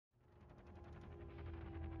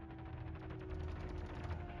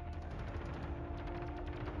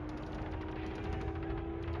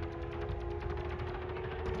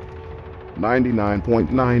99.9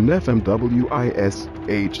 FM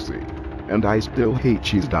WISHC, and I Still Hate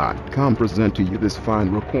Cheese.com present to you this fine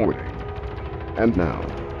recording. And now,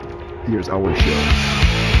 here's our show.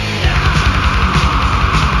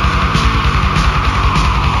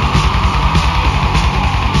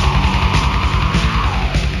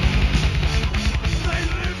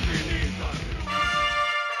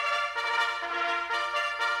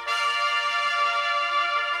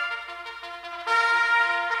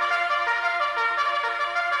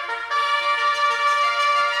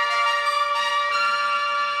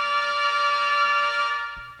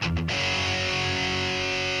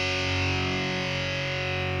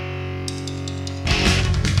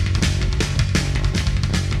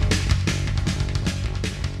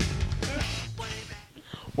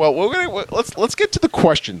 Well, let's get to the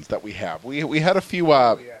questions that we have. We had a few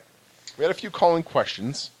calling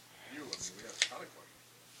questions.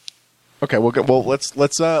 Okay,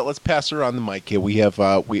 let's pass around the mic here. We have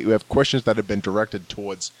questions that have been directed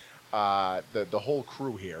towards the whole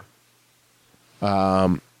crew here,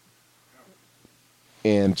 and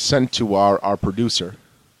sent to our producer.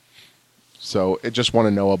 So I just want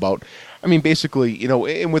to know about. I mean, basically,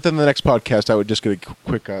 and within the next podcast, I would just get a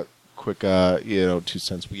quick 2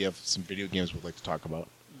 cents. We have some video games we'd like to talk about.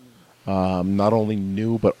 Not only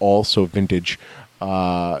new, but also vintage.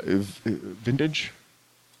 Vintage?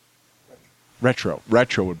 Retro.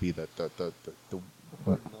 Retro would be the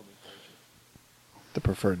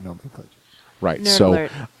preferred nomenclature. Right. Nerd so,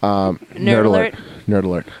 alert. Nerd alert. Nerd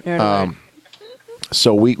alert. Nerd alert.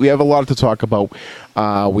 So we have a lot to talk about.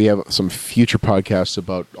 We have some future podcasts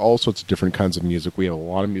about all sorts of different kinds of music. We have a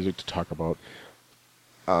lot of music to talk about.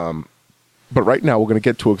 But right now, we're going to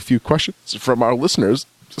get to a few questions from our listeners.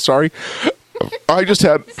 Sorry, I just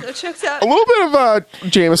had a little bit of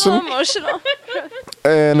Jameson. Emotional.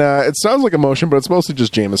 And it sounds like emotion, but it's mostly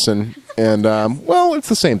just Jameson. And, well, it's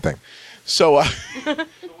the same thing. So, So what do you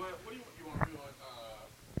want? Do you want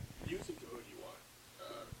music, or do you want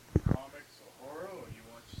comics or horror, or do you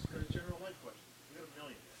want just general life questions? We have a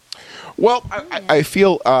million. well, I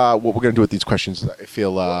feel what we're going to do with these questions is I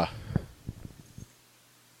feel...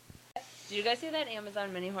 Did you guys see that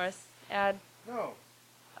Amazon mini horse ad? No.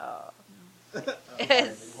 Oh.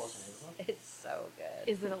 It's so good.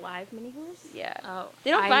 Is it a live mini horse? Yeah. Oh,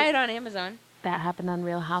 They don't buy it on Amazon. That happened on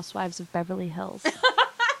Real Housewives of Beverly Hills.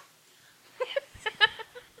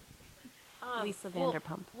 Lisa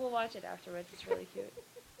Vanderpump. We'll watch it afterwards. It's really cute.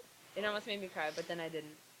 It almost made me cry, but then I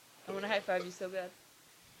didn't. I want to high five you so bad.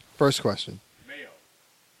 First question. Mayo.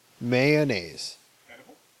 Mayonnaise.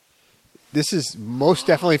 Edible? This is most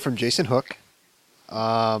definitely from Jason Hook.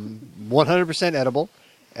 100% edible.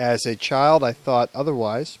 As a child, I thought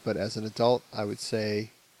otherwise, but as an adult, I would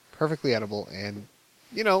say perfectly edible and,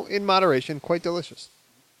 in moderation, quite delicious.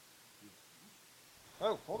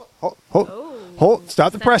 Oh, hold on. Hold.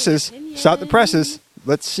 Stop the presses. Opinion. Stop the presses.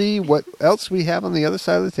 Let's see what else we have on the other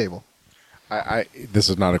side of the table. This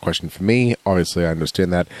is not a question for me. Obviously, I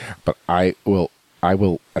understand that, but I will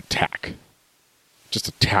attack. Just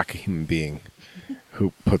attack a human being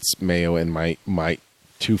who puts mayo in my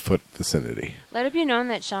 2-foot vicinity. Let it be known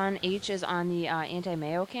that Sean H. is on the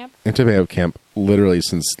anti-mayo camp. Anti-mayo camp literally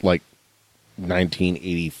since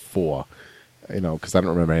 1984. Because I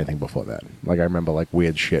don't remember anything before that. I remember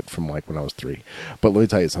weird shit from when I was 3. But let me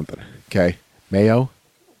tell you something, okay? Mayo.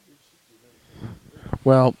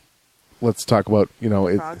 Well, let's talk about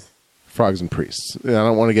frogs and priests. I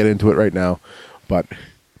don't want to get into it right now, but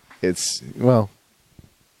it's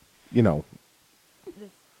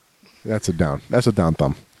that's a down. That's a down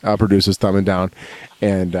thumb. Producer's thumbing down,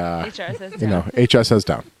 and HR says down. HR says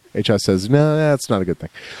down. HR says no, that's not a good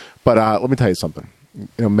thing. But let me tell you something.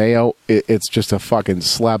 Mayo, it's just a fucking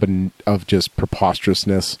slab of just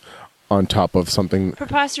preposterousness on top of something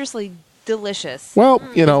Preposterously delicious. Well,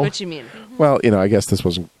 is what you mean. Well, I guess this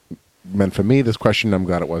wasn't meant for me. This question, I'm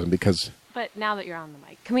glad it wasn't, because But now that you're on the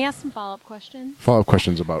mic, can we ask some follow-up questions? follow-up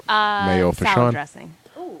questions about mayo for salad Sean. dressing.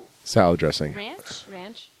 Ooh, Salad dressing.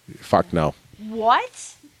 ranch. Fuck no.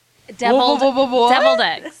 What? Deviled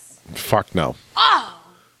eggs. Fuck no.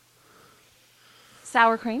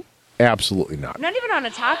 Sour cream. Absolutely not. Not even on a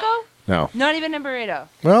taco? No. Not even a burrito?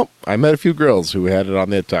 Well, I met a few girls who had it on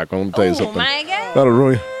their taco. Let me tell you Oh something. my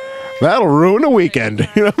God. That'll ruin the weekend.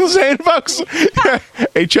 You know what I'm saying, folks?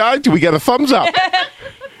 Hey, Chad, do we get a thumbs up?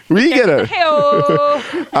 We get a...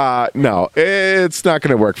 Hey-oh. No, it's not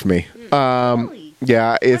going to work for me. Really?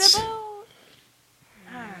 Yeah, it's... What about...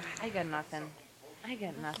 I got nothing.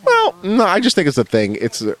 Well, no, I just think it's a thing.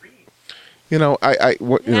 It's,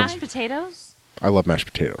 Mashed potatoes? I love mashed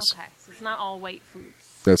potatoes. Okay, so it's not all white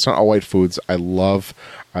foods. It's not all white foods. I like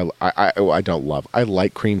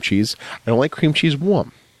cream cheese. I don't like cream cheese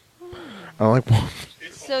warm. I don't like warm.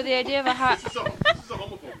 So the idea of a hot... This is a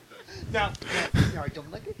homophobic thing. No, I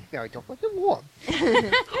don't like it. No, I don't like it warm.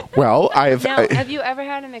 Well, Now, have you ever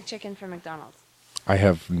had a McChicken from McDonald's? I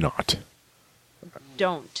have not.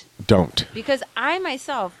 Don't. Because I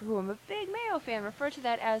myself, who am a big mayo fan, refer to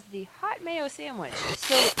that as the hot mayo sandwich.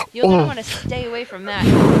 So you're going to want to stay away from that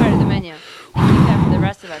part of the menu. Keep that for the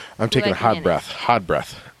rest of us. I'm who taking like hot mayonnaise. breath. Hot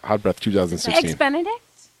breath 2016. Eggs Benedict?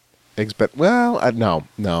 Eggs well, no.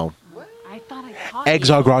 I thought I caught Eggs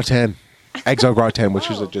you. au gratin. Eggs au gratin, which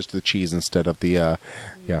is just the cheese instead of the,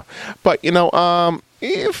 yeah. But,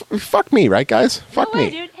 fuck me, right, guys? Fuck No way,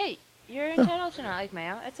 me. dude. Hey, you're entitled to not like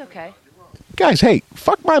mayo. It's okay. Guys, hey,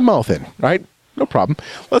 fuck my mouth in, right? No problem.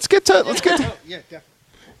 Let's get to Yeah,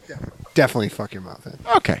 definitely fuck your mouth in.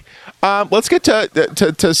 okay. Let's get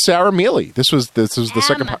to Sarah Mealy. This was the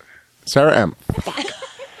second part. Sarah M. Fuck.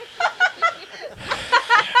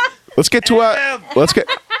 Let's get to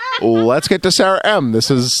Sarah M. This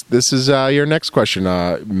is your next question.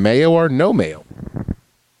 Mayo or no mayo?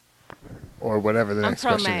 Or whatever the I'm next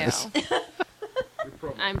pro question mayo. is.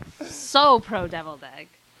 I'm so pro deviled egg.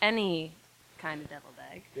 Any kind of deviled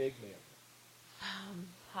egg. Big mayo.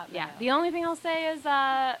 Hot Yeah. mayo. The only thing I'll say is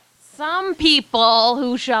some people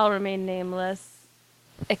who shall remain nameless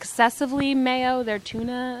excessively mayo their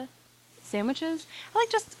tuna sandwiches. I like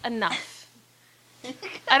just enough.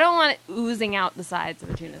 I don't want it oozing out the sides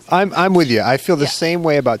of a tuna sandwich. I'm with you. I feel the Yeah. same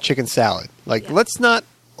way about chicken salad. Like, Yeah. let's not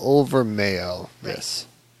over mayo this.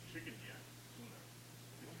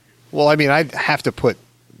 Well, I mean, I'd have to put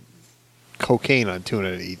cocaine on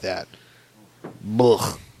tuna to eat that.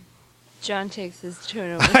 Blech. John takes his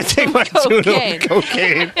tuna I with take some my tuna cocaine. with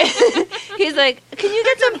cocaine. He's like, can you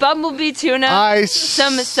get some bumblebee tuna,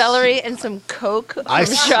 some celery, and some Coke from I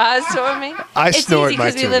Shaw's for me? I It's snort easy my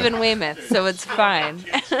because we live tuna. in Weymouth, so it's fine. You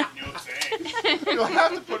know what I'm saying? You'll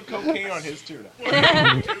have to put cocaine on his tuna.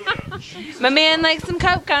 My man likes some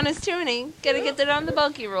Coke on his tuning. Gotta get that on the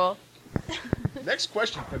bulky roll. Next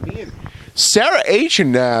question for me and Sarah H.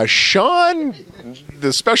 and Sean,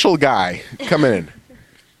 the special guy, coming in. All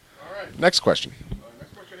right. Next question.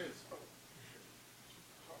 Next question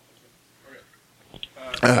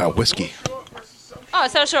is. Whiskey. Shore versus South Oh,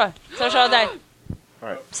 South Shore. South Shore all day. All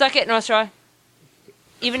right. Suck it, North Shore.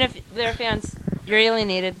 Even if they're fans, you're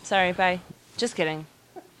alienated. Sorry, bye. Just kidding.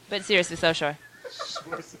 But seriously, South Shore.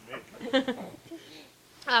 Shore to me.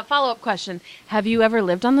 Follow-up question. Have you ever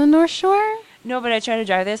lived on the North Shore? No, but I try to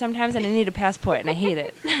drive there sometimes, and I need a passport, and I hate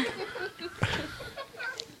it.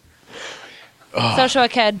 South Shore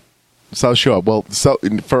kid. South Shore. Well,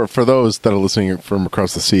 for those that are listening from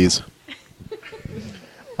across the seas,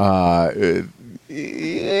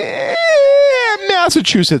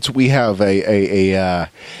 Massachusetts, we have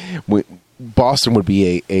Boston would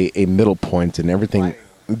be a middle point, and everything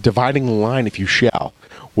dividing line, if you shall,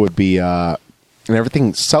 would be and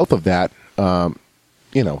everything south of that.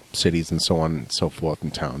 Cities and so on and so forth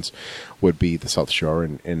and towns would be the South Shore,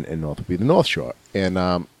 and north would be the North Shore,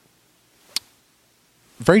 and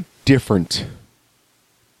very different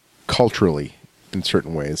culturally in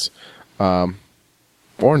certain ways, or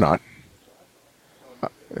not.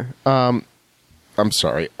 I'm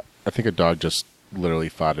sorry. I think a dog just literally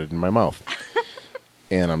farted in my mouth,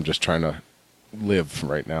 and I'm just trying to live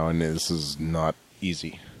right now, and this is not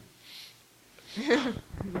easy.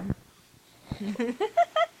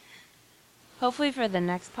 Hopefully for the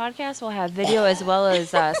next podcast, we'll have video as well as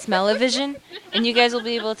smell-o-vision, and you guys will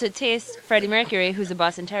be able to taste Freddie Mercury, who's a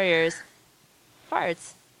Boston Terrier's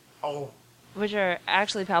farts. Oh. Which are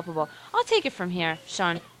actually palpable. I'll take it from here,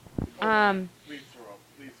 Sean. Please throw up.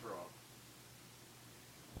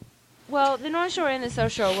 Well, the North Shore and the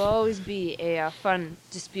South Shore will always be a fun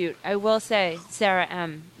dispute. I will say, Sarah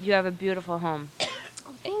M., you have a beautiful home,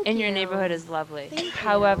 Thank and you. your neighborhood is lovely. Thank you.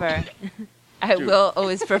 However, I will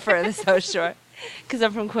always prefer the South Shore, because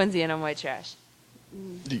I'm from Quincy and I'm white trash.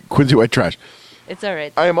 Quincy white trash. It's all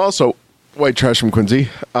right. I am also white trash from Quincy.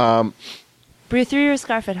 Breathe through your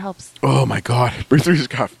scarf. It helps. Oh my God! Breathe through his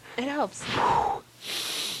cough. It helps.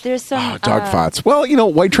 There's some Dog farts. Well,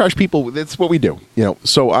 white trash people. That's what we do.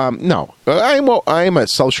 So no, I'm a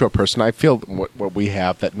South Shore person. I feel what we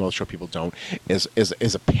have that North Shore people don't is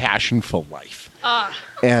a passion for life.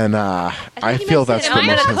 And I feel that's an what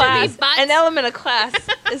element most of of class. An element of class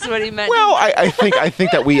is what he meant. Well, I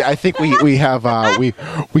think that we have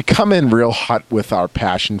we come in real hot with our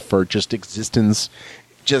passion for just existence,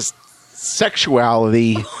 just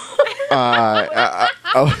sexuality.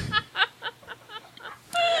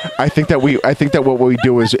 I think that what we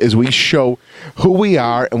do is we show who we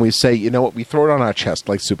are, and we say, you know what, we throw it on our chest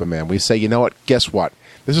like Superman. We say, you know what, guess what?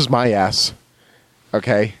 This is my S.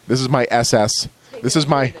 Okay? This is my SS. This is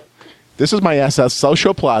my SS, South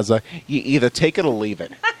Shore Plaza. You either take it or leave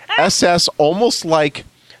it. SS, almost like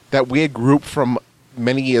that weird group from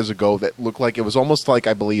many years ago that looked like it was almost like,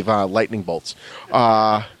 I believe, lightning bolts.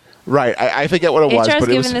 Right, I forget what it was. HR's but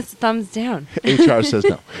it was giving this thumbs down. HR says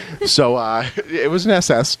no. So it was an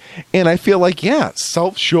SS, and I feel like, yeah,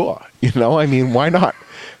 South Shore. You know, I mean, why not?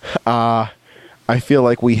 I feel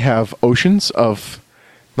like we have oceans of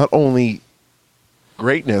not only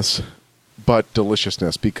greatness, but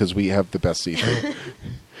deliciousness because we have the best seafood.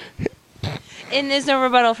 And there's no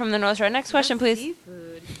rebuttal from the North Shore. Next question, please.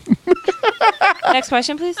 Seafood. Next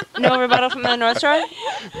question, please. No rebuttal from the North Shore?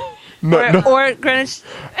 No. Or Greenwich?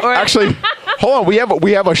 Or Actually, hold on.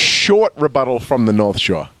 We have a short rebuttal from the North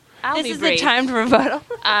Shore. I'll this be is brief. the timed rebuttal.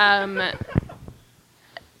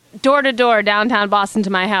 Door to door, downtown Boston to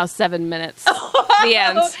my house, 7 minutes. The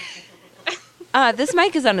end. This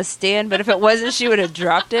mic is on a stand, but if it wasn't, she would have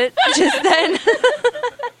dropped it just then. All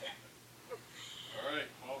right,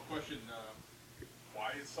 follow-up question.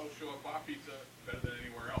 Why is South Shore bar pizza better than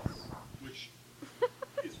anywhere else? Which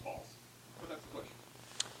is false. But that's the question.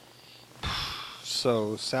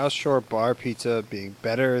 So, South Shore bar pizza being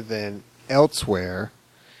better than elsewhere.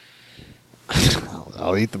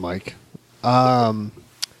 I'll eat the mic. I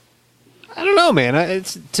don't know, man.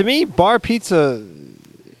 It's to me, bar pizza.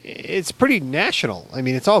 It's pretty national. I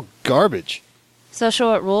mean, it's all garbage.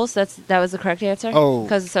 Social rules. That was the correct answer. Oh.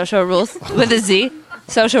 Because social rules with a Z.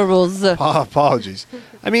 Social rules. Apologies.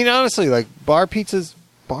 I mean, honestly, like bar pizza's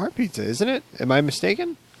bar pizza, isn't it? Am I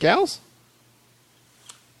mistaken, gals?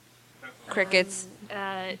 Crickets.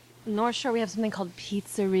 North Shore, we have something called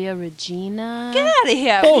Pizzeria Regina. Get out of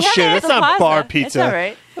here. Bullshit, We have it at that's the not plaza. bar pizza. It's all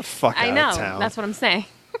right. The fuck I out know. of town. That's what I'm saying.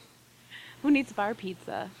 Who needs bar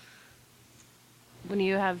pizza? When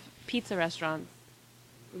you have pizza restaurants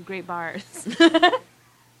with great bars.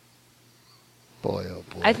 Boy, oh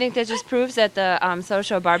boy. I think that just proves that the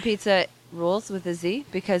social bar pizza rules with a Z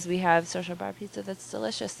because we have social bar pizza that's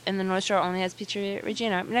delicious, and the North Shore only has Pizzeria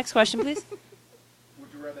Regina. Next question, please. Would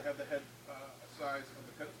you rather have the head size of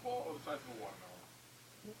the tennis ball or the size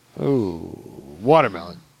of a watermelon? Ooh,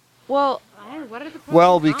 watermelon. Well, What are the pros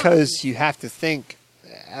Well, and cons? because you have to think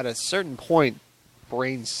at a certain point,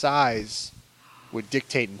 brain size would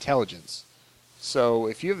dictate intelligence. So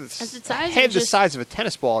if you have As a its size head or the just- size of a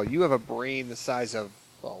tennis ball, you have a brain the size of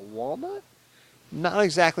a walnut. Not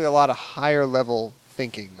exactly a lot of higher level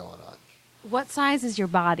thinking going on. what size is your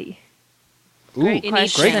body Ooh, Great in great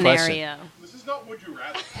each question. scenario? This is not would you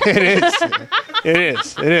rather. It is. It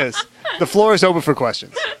is. It is. The floor is open for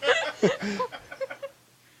questions.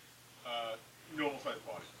 Normal size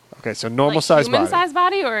body. Okay, so normal Like size human body. size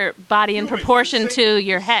body or body in Human. proportion Same- to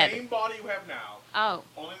your head? Same body you have now. Oh.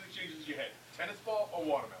 Only thing changes is your head. Tennis ball or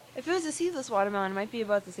watermelon. if it was a seedless watermelon, it might be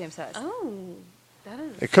about the same size. Oh. That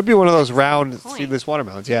is. It could be one of those round Point. seedless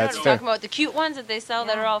watermelons. You know Yeah, what it's I'm fair. talking about? The cute ones that they sell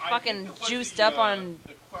that are all I fucking think the question- juiced up on.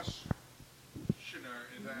 The questioner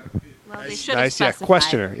is that Well, they should have Nice, yeah. specified.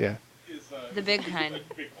 Questioner, yeah. is The big kind.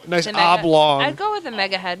 big one. Nice The mega- oblong. I'd go with a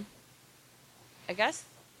mega head. I guess.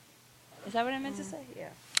 Is that what I meant to say? Yeah.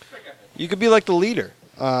 You could be like the leader,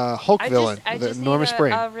 Hulk I villain just, I with an just enormous need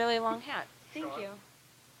brain. a really long hat. Thank you.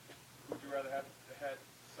 Would you rather have the head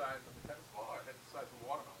size of the tennis ball or head size of a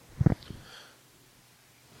watermelon?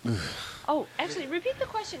 Oh, actually, repeat the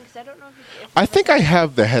question because I don't know if I think I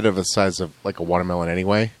have the head of the size of like a watermelon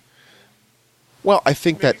anyway. Well, I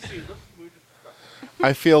think that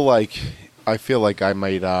I feel like I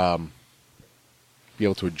might be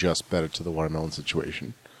able to adjust better to the watermelon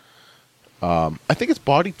situation. I think it's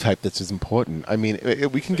body type that's as important. I mean,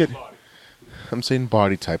 we can get. I'm saying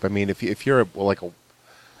body type. I mean, if you're like a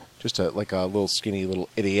little skinny little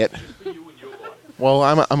idiot. Well,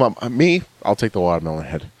 I'm me. I'll take the watermelon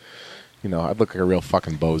head. You know, I'd look like a real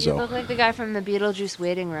fucking you bozo. look like the guy from the Beetlejuice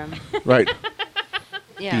waiting room. Right.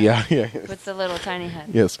 Yeah. Yeah. With the little tiny head.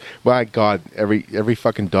 Yes. My God, every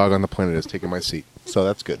fucking dog on the planet is taking my seat. So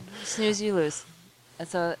that's good. Snooze, you lose.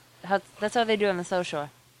 That's how they do on the South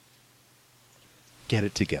Shore. Get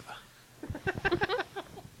it together.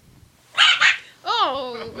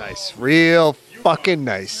 Oh. Nice, real fucking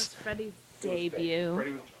nice. Freddie's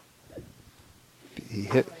debut.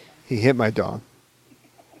 He hit my dog.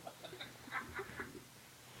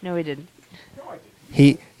 No, we didn't.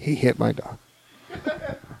 He hit my dog.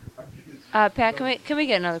 Pat, can we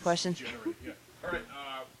get another question? All right.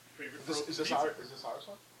 Favorite is this ours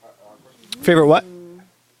one? Favorite what?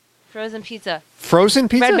 Frozen pizza. Frozen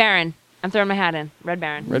pizza? Red Baron. I'm throwing my hat in. Red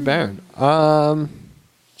Baron. Red Baron.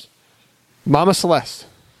 Mama Celeste.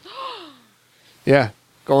 Yeah,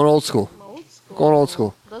 going old school. Going old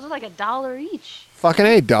school. Those are like $1 each. Fucking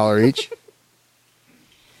 $8 each.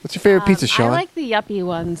 What's your favorite pizza, Sean? I like the yuppie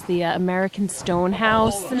ones, the American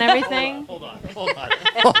Stonehouse and everything. Hold the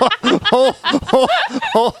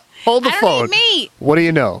I phone. don't eat meat. What do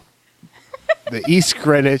you know? The East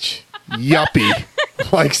Greenwich yuppie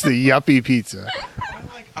likes the yuppie pizza.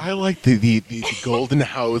 I like the Golden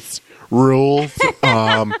House rules,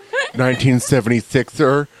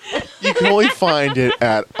 1976er. You can only find it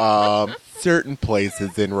at certain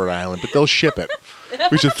places in Rhode Island, but they'll ship it,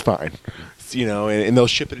 which is fine. You know, and they'll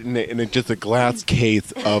ship it in just a glass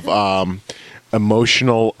case of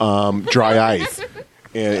emotional dry ice.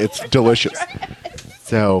 And it's delicious.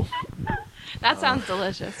 So That sounds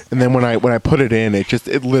delicious. and then when I put it in, it just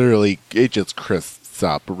crisps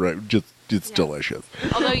up. Right? It's delicious.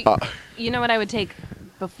 Although, you know what I would take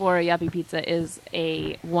before a yuppie pizza is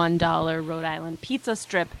a $1 Rhode Island pizza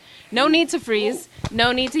strip. No need to freeze.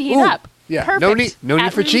 No need to heat Ooh, up. Yeah, Perfect. no need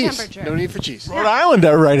At for room cheese. temperature. No need for cheese. Rhode Island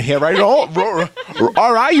right here, right? All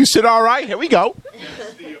right, you said all right. Here we go.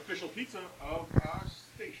 It's the official pizza of our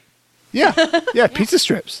station. Yeah, pizza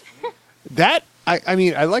strips. That I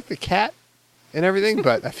mean, I like the cat and everything,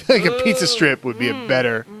 but I feel like a pizza strip would be a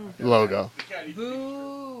better logo.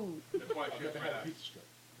 Boo. That's why she has to have a pizza strip.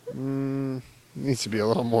 Needs to be a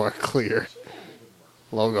little more clear,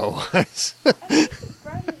 logo wise.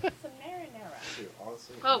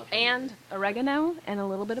 Oh, and oregano and a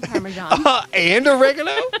little bit of Parmesan. And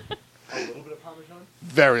oregano? A little bit of Parmesan.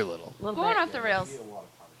 Very little. A little Going bit. off the rails.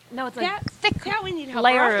 No, it's like Cat, Cat, we need help.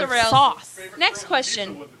 layer We're off of the rails. sauce. Next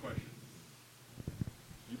question. What's the question?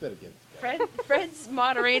 You better get it. Fred's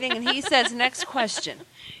moderating, and he says next question.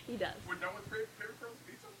 He does. We're done with favorite frozen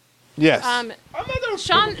pizza? Yes.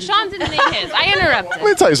 Sean didn't make his. I Let me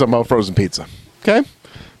interrupted. tell you something about frozen pizza. Okay,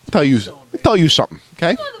 tell you something.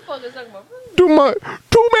 Okay, two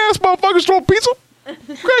mass motherfuckers throw pizza.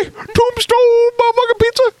 Okay, tombstone motherfucking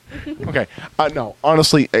pizza. Okay, no,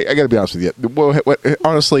 honestly, I gotta be honest with you.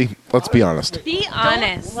 Honestly, let's be honest. Be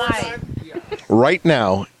honest. Right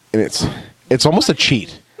now, and it's almost a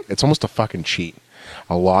cheat. It's almost a fucking cheat.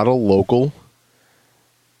 A lot of local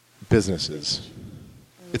businesses.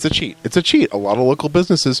 It's a cheat. It's a cheat. A lot of local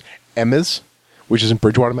businesses, Emma's, which is in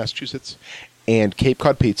Bridgewater, Massachusetts, and Cape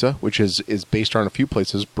Cod Pizza, which is based on a few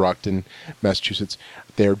places, Brockton, Massachusetts.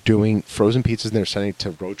 They're doing frozen pizzas, and they're sending it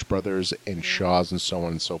to Roach Brothers and Shaw's and so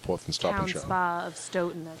on and so forth and Stop Town and Shop. Spa of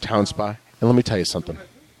Stoughton. Town Spa. And let me tell you something,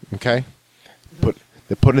 okay?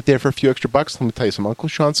 They're putting it there for a few extra bucks. Let me tell you something. Uncle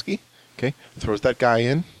Shonsky, okay, throws that guy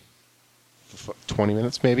in for 20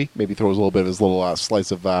 minutes maybe. Maybe throws a little bit of his little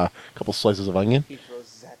slice of, couple slices of onion.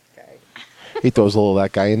 He throws a little of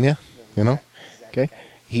that guy in there, you know? Okay?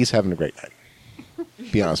 He's having a great night.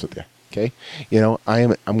 Be honest with you, okay? You know,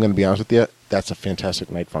 I'm going to be honest with you. That's a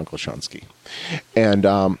fantastic night for Uncle Shonsky. And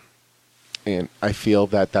I feel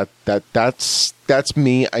that's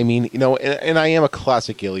me. I mean, you know, and I am a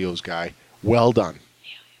classic Ilios guy. Well done.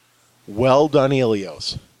 Well done,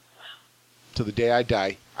 Ilios. To the day I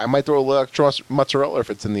die. I might throw a little extra mozzarella if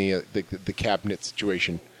it's in the cabinet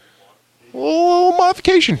situation. A little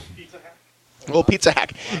modification. A little pizza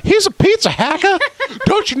hack. He's a pizza hacker.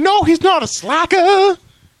 Don't you know he's not a slacker?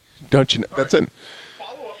 Don't you know? That's it.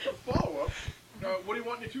 Follow up. What do you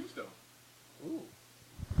want in your tombstone?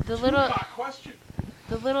 The little, Question.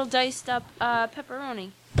 the little diced up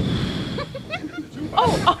pepperoni.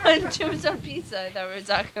 On Tombstone Pizza that we were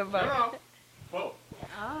talking about. No. Whoa.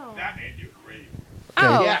 Oh. That and your grave.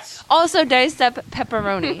 Oh, Yes. also diced up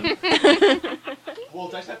pepperoni. Well,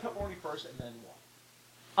 dice that pepperoni first and then what?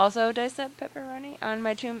 Also diced up pepperoni on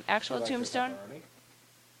my actual tombstone.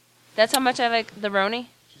 That's how much I like the roni.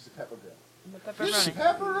 She's a pepper girl. The pepperoni.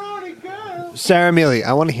 Pepperoni girl. Sarah Mealy,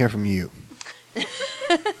 I want to hear from you.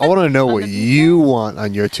 I want to know what you want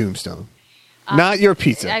on your tombstone. Not your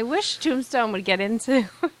pizza. I wish Tombstone would get into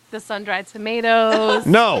the sun-dried tomatoes.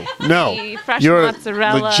 No. The fresh Your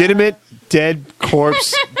mozzarella. legitimate dead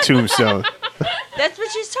corpse tombstone. That's what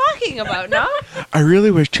she's talking about, no? I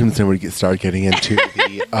really wish Tombstone would start getting into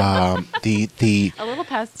the A little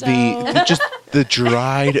pesto. just the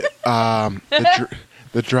dried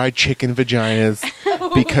the dried chicken vaginas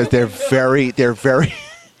because they're very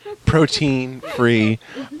protein free.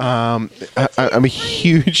 I'm a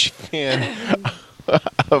huge fan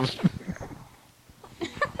of.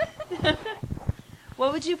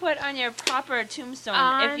 What would you put on your proper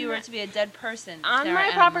tombstone if you were to be a dead person? On Sarah my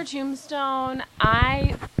M? proper tombstone,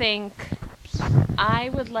 I think I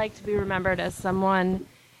would like to be remembered as someone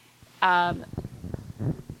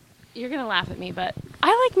You're gonna laugh at me, but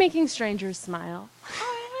I like making strangers smile. Oh,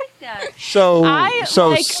 I like that. So I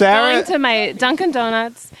like Sarah, going to my Dunkin'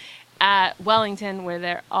 Donuts at Wellington where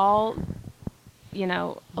they're all,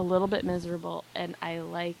 a little bit miserable, and I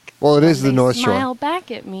like. Well, it when is the they North Shore. Smile back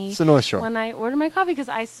at me. It's the North Shore. When I order my coffee because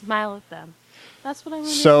I smile at them. That's what I want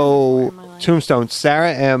to do So in my life. Tombstone,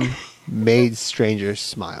 Sarah M. made strangers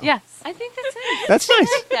smile. Yes. I think that's it. That's I nice.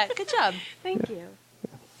 like that. Good job. Thank you.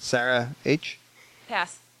 Sarah H.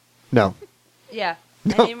 Pass. No, Yeah.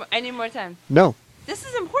 No. I need more time. no. This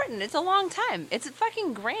is important. It's a long time. It's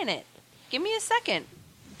fucking granite. Give me a second.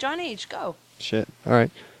 John H., go. Shit. All right.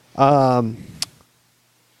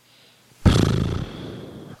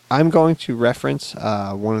 I'm going to reference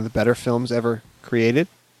one of the better films ever created.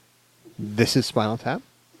 This is Spinal Tap.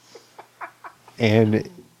 And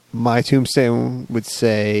my tombstone would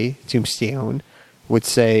say,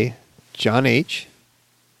 John H.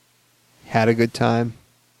 had a good time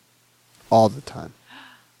all the time.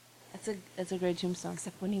 That's a great tombstone.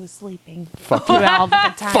 Except when he was sleeping. Fuck you. All the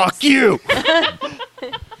good times. Fuck you.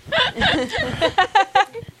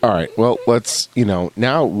 All right. Well, let's,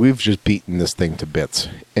 now we've just beaten this thing to bits.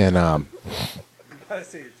 And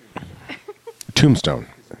Tombstone.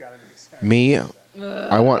 Me,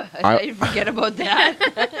 I forget about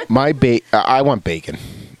that. I want bacon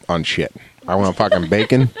on shit. I want fucking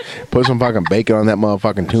bacon. Put some fucking bacon on that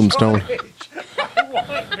motherfucking tombstone. Give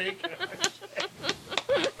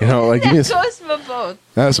me That goes for both.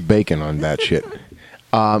 that's bacon on that shit.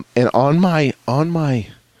 And on my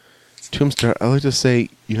tombstone, I like to say,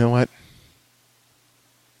 you know what?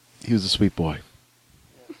 He was a sweet boy.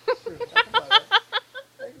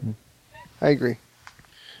 I agree.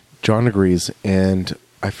 John agrees, and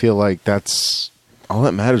I feel like that's all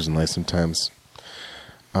that matters in life sometimes.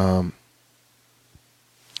 God,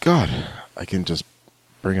 I can just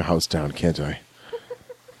bring a house down, can't I?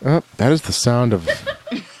 That is the sound of...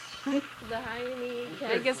 The hiney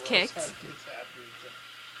cat gets kicked.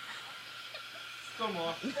 Still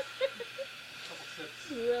more.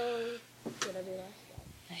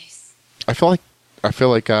 Nice. I feel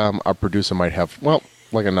like our producer might have,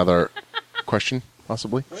 like another question,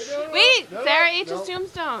 possibly. Wait, Sarah H's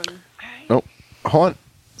tombstone. Nope. Hold on.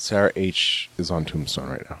 Sarah H. is on Tombstone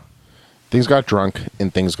right now. Things got drunk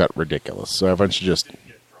and things got ridiculous. So everyone should just...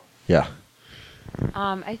 Yeah.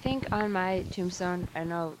 I think on my tombstone, I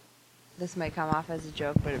know this might come off as a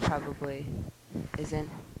joke, but it probably isn't.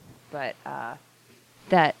 But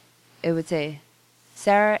that it would say,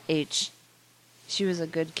 Sarah H. She was a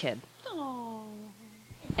good kid. Oh.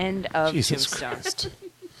 End of Jesus tombstone. Christ.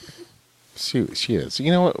 She is.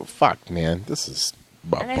 You know what? Fuck, man. This is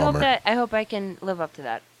a And bummer. I hope I can live up to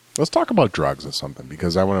that. Let's talk about drugs or something,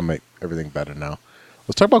 because I want to make everything better now.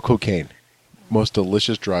 Let's talk about cocaine. Most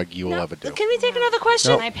delicious drug you will ever do. Can we take another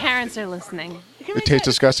question? My parents are listening. Can we It tastes ta-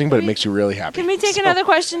 disgusting, but it can we- makes you really happy. Can we take another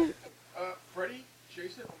question? Freddy,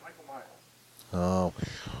 Jason, or Michael Myers? Oh.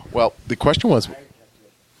 Well, the question was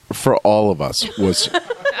for all of us was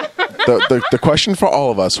the question for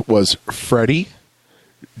all of us was Freddy,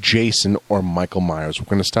 Jason, or Michael Myers. We're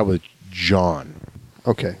going to start with John.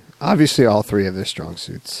 Okay. Obviously, all three have their strong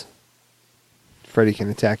suits. Freddy can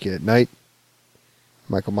attack you at night.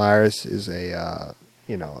 Michael Myers is a,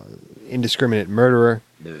 indiscriminate murderer.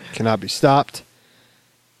 Cannot be stopped.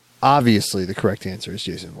 Obviously, the correct answer is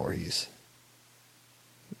Jason Voorhees.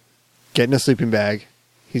 Get in a sleeping bag.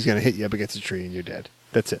 He's going to hit you up against a tree and you're dead.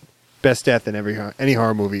 That's it. Best death in any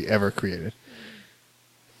horror movie ever created.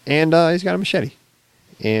 And he's got a machete.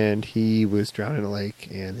 And he was drowned in a lake,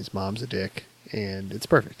 and his mom's a dick, and it's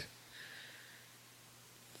perfect.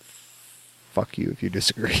 Fuck you if you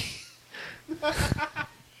disagree.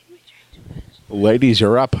 Ladies,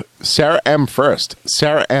 you're up. Sarah M. first.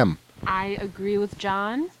 Sarah M. I agree with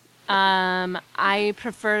John. I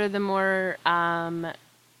prefer the more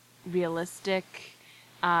realistic,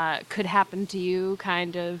 could happen to you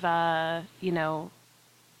kind of,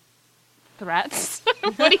 threats.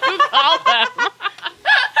 What do you call them?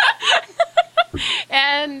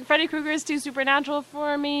 And Freddy Krueger is too supernatural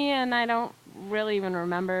for me, and I don't really even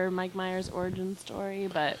remember Mike Myers' origin story,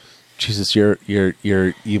 but... Jesus,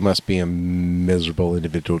 you must be a miserable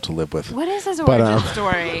individual to live with. What is his But, origin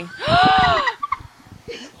story?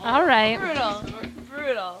 All right.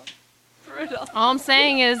 Brutal. All I'm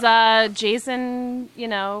saying is Jason,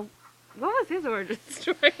 what was his origin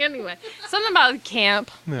story anyway? Something about camp.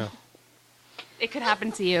 No. It could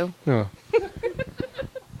happen to you. No.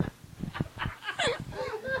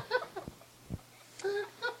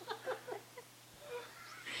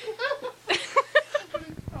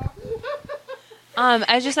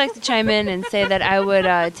 I'd just like to chime in and say that I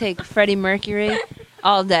would take Freddie Mercury.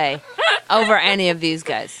 all day over any of these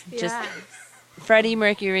guys. Just Yes. Freddie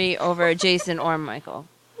Mercury over Jason or Michael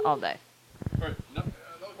all day. All right, another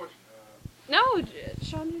question. No,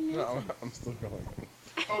 Sean didn't answer. No, I'm still going.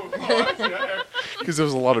 Actually, Because there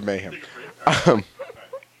was a lot of mayhem.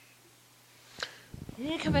 You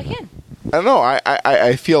need to come back in. I don't know.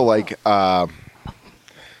 I feel like I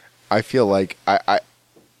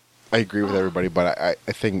agree with everybody, but I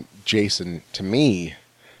think Jason to me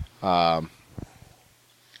was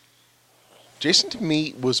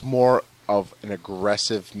more of an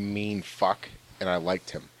aggressive, mean fuck, and I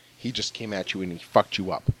liked him. He just came at you and he fucked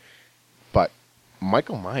you up. But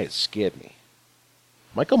Michael Myers scared me.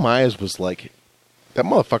 Michael Myers was like, that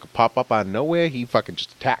motherfucker pop up out of nowhere, he fucking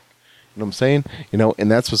just attacked. You know what I'm saying? You know,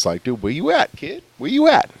 and that's what's like, dude, where you at, kid? Where you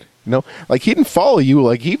at? You know, like he didn't follow you,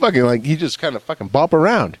 like he just kind of fucking bop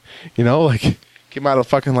around. You know, like came out of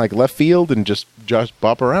fucking like left field and just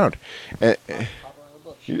bop around. And,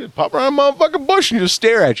 you just pop around a motherfucking bush and just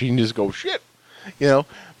stare at you and just go shit. You know,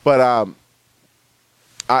 but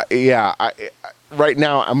right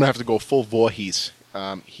now I'm gonna have to go full Voorhees.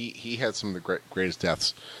 He had some of the greatest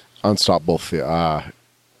deaths. Unstoppable fella.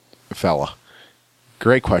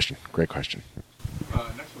 Great question. next one.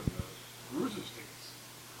 Bruises tickets.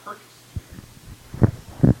 Purchase.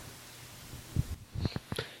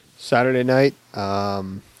 Saturday night,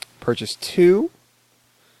 purchase 2.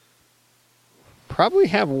 Probably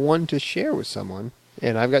have 1 to share with someone,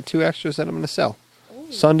 and I've got 2 extras that I'm going to sell.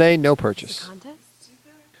 Ooh. Sunday, no Is it purchase. a contest?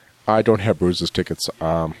 I don't have Bruises tickets.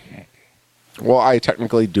 Well, I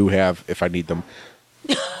technically do have if I need them.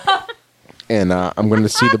 And I'm going to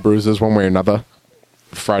see the Bruises one way or another.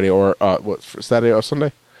 Friday or Saturday or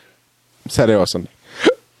Sunday? Saturday or Sunday.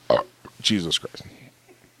 Oh, Jesus Christ.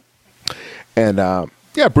 And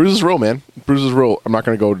yeah, Bruises rule, man. Bruises rule. I'm not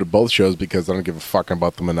going to go to both shows because I don't give a fuck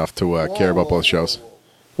about them enough to care about both shows.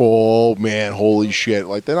 Oh man, holy shit!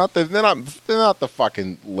 Like they're not the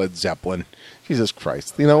fucking Led Zeppelin. Jesus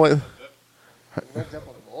Christ! You know what?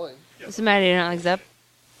 What's the matter? You don't like Zepp?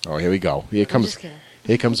 Oh, here we go. Here I'm comes. just kidding.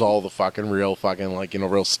 Here comes all the fucking real fucking like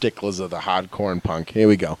real sticklers of the hardcore and punk. Here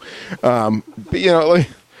we go. But like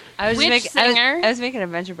I was Which making, singer? I was making a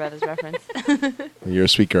Venture Brothers reference. you're a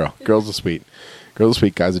sweet girl. Girls are sweet. Girls are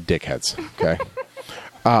sweet. Guys are dickheads. Okay.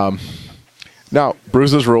 Now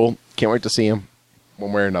Bruises rule. Can't wait to see him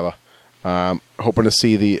one way or another. Hoping to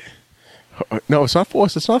see the. No, it's not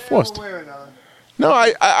forced. It's not forced. No,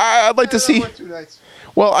 I'd like to see.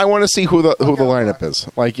 Well, I want to see who the lineup is.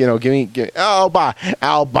 Like, give me Alba.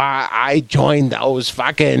 I joined those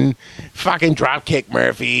fucking Dropkick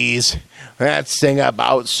Murphys that sing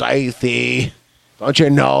about Scythe. Don't you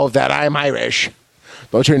know that I'm Irish?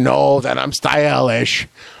 Don't you know that I'm stylish?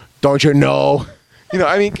 Don't you know?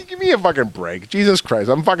 I mean, give me a fucking break. Jesus Christ,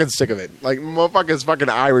 I'm fucking sick of it. Like, motherfuckers fucking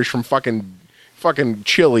Irish from fucking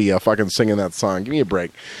Chile fucking singing that song. Give me a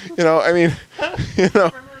break. I mean,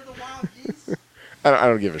 Remember the Wild Geese? I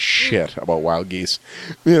don't give a shit about Wild Geese.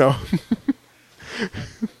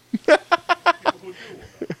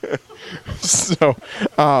 So,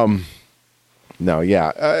 no,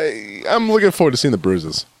 yeah. I'm looking forward to seeing the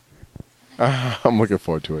Bruises. I'm looking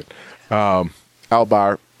forward to it.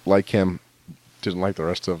 Albar, like him, didn't like the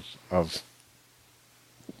rest of. I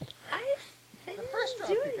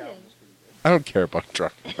don't care about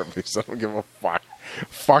drunk Murphys. I don't give a fuck.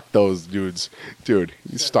 Fuck those dudes. Dude,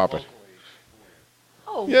 you stop it.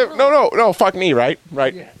 Oh, Yeah, no, fuck me, right?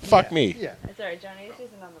 Right? Fuck me. Yeah. That's all right, Johnny. It's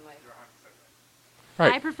just on the mic.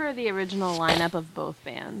 Right. I prefer the original lineup of both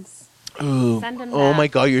bands. Ooh. Send them Oh back. my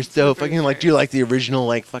god, you're so fucking do you like the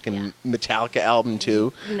original fucking Metallica album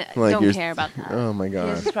too? Like, Don't you're- care about that. Oh my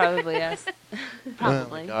god. This is probably yes.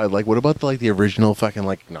 Probably. God, like what about the original fucking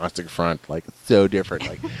Gnostic Front? Like it's so different.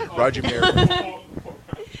 Like Roger Merritt.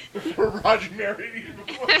 Roger Merritt he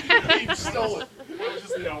stole it. It was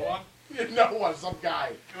just no one. No one, some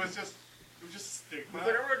guy. It was just stigma. He's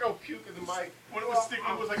like, I'm gonna go puke in the mic. When it was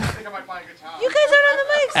stigma, it was like I think I might buy a guitar. You guys aren't on the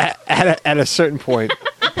mics. At a certain point,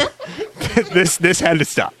 this had to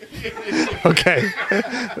stop. Okay.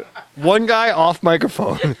 One guy off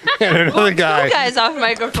microphone and another Two guy guys off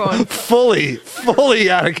microphone. fully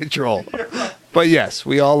out of control. But yes,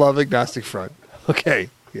 we all love Agnostic Front. Okay.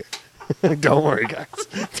 Yeah. Don't worry, guys.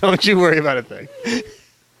 Don't you worry about a thing.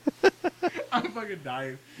 I'm fucking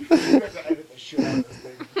dying. You have to edit the shit out of this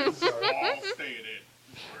thing. Sorry. All staying in.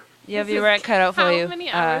 You have your work cut out for How you. many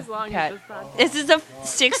hours long Pat. is this podcast? This is a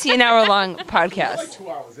 16-hour long Like podcast. 2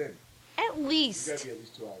 hours in. At least. Gotta be at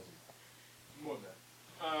least 2 hours in. More than that.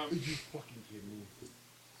 You fucking kidding me?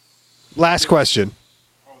 Last question.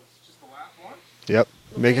 Oh, it's just the last one? Yep.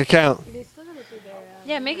 Make it count.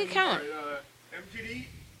 Yeah, make it count. Alright, MTD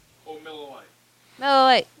or Miller Lite? Miller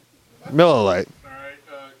Lite. Miller Lite. All right.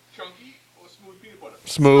 Chunky or smooth peanut butter?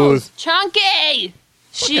 Smooth. Chunky.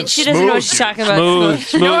 She doesn't know what she's talking about.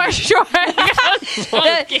 Smooth. North Shore.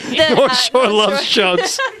 North Shore loves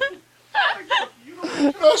chunks. I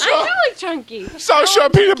do like chunky. South Shore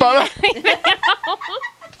peanut butter.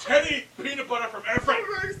 Teddy peanut butter from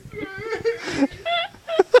Everett.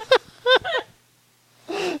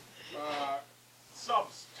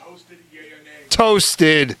 Subs toasted, yay or nay?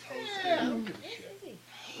 Toasted.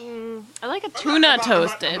 I like a tuna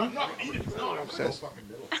toasted. I'm not eating it. No,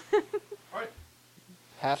 Alright.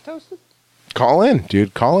 Half toasted? Call in,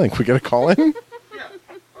 dude. Call in. We got to call in. Yeah.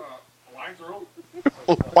 Lines are open.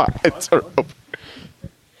 Lines are open.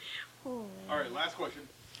 Alright, last question.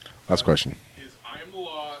 Last question. Is I Am the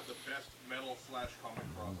Law the best metal / comic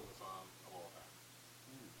crossover song of all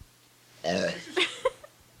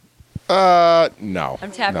time? No.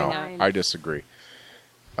 I'm tapping no, out. I disagree.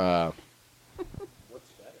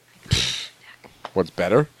 What's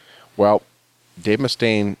better? Well, Dave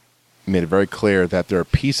Mustaine made it very clear that there are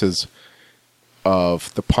pieces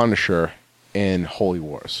of The Punisher in Holy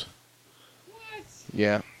Wars. What?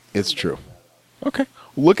 Yeah, it's true. Okay,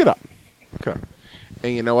 look it up. Okay.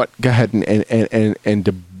 And you know what? Go ahead and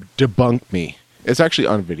debunk me. It's actually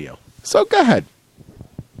on video. So go ahead.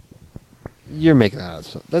 You're making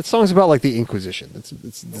that up. That song's about like the Inquisition.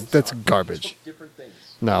 That's garbage.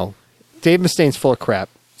 No. Dave Mustaine's full of crap,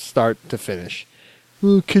 start to finish.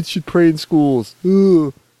 Oh, kids should pray in schools.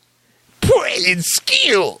 Oh. Pray in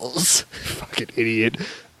skills. Fucking idiot.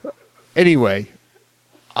 Anyway,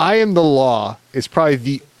 I Am the Law is probably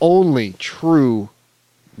the only true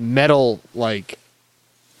metal, like,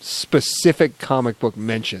 specific comic book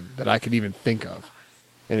mention that I could even think of.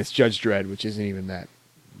 And it's Judge Dredd, which isn't even that,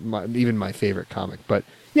 even my favorite comic. But,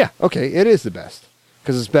 yeah, okay, it is the best.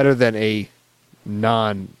 Because it's better than a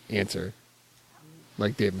non-answer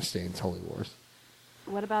like Dave Mustaine's Holy Wars.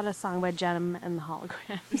 What about a song by Jem and the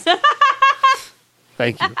Holograms?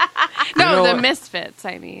 Thank you. No, know the what? Misfits,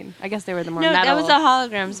 I mean. I guess they were the more No, metal. that was the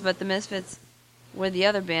Holograms, but the Misfits were the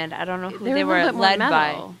other band. I don't know who They they were a were little bit more led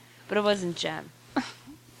metal. by, but it wasn't Jem.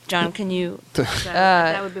 John, can you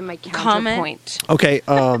that would be my counterpoint. Okay,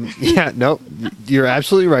 yeah, no, you're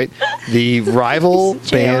absolutely right. The rival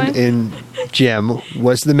band in Gem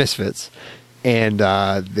was the Misfits, and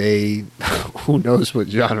they, who knows what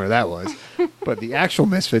genre that was, but the actual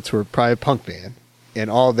Misfits were probably a punk band, and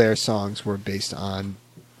all their songs were based on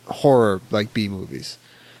horror, like B-movies,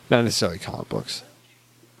 not necessarily comic books.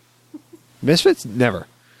 Misfits? Never.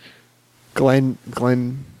 Glenn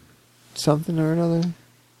something or another?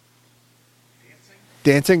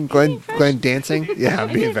 Dancing? Glenn Dancing? Yeah,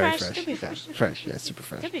 I'm being very fresh. Yeah, fresh, yeah, super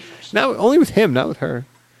fresh. Could be fresh. No, only with him, not with her.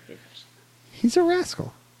 He's a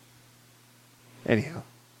rascal. Anyhow,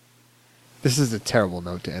 this is a terrible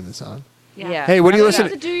note to end this on. Yeah. Hey, what do you Wrap it listen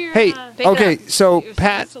up. To do your, Hey, pick it okay, up. so You're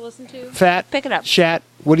Pat, supposed to listen to. Fat, Pick it up. Shat,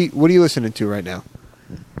 what are you listening to right now?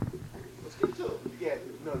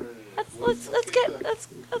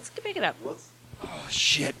 Let's pick it up. Oh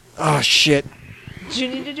shit. Do you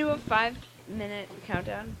need to do a 5-minute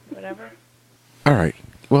countdown? Whatever. All right.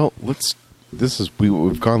 Well,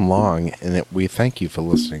 we've gone long, and we thank you for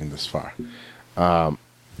listening this far. The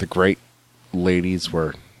great ladies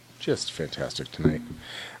were just fantastic tonight.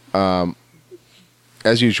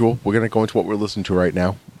 As usual, we're going to go into what we're listening to right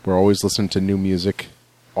now. We're always listening to new music.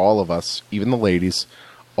 All of us, even the ladies,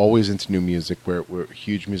 always into new music. We're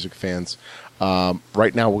huge music fans.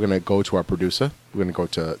 Right now, we're going to go to our producer. We're going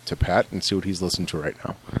to go to Pat and see what he's listening to right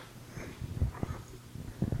now.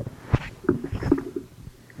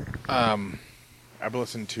 I've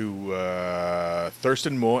listened to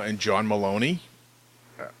Thurston Moore and John Maloney.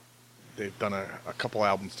 They've done a couple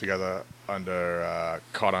albums together under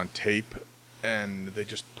Caught on Tape, and they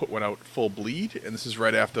just put one out, Full Bleed, and this is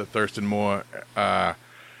right after Thurston Moore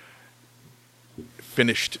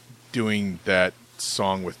finished doing that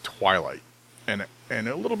song with Twilight, and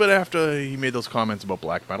a little bit after he made those comments about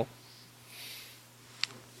black metal.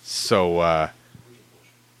 So I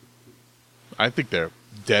think they're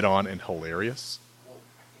dead on and hilarious.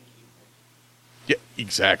 Yeah,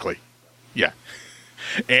 exactly. Yeah.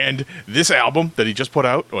 And this album that he just put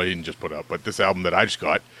out, well, he didn't just put out, but this album that I just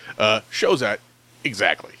got, shows that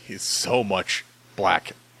exactly. He's so much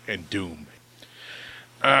black and doom.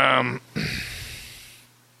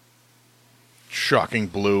 Shocking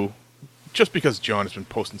Blue. Just because John has been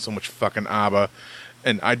posting so much fucking ABBA,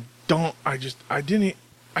 and I didn't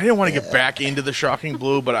want to get back into the Shocking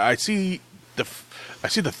Blue, but I see the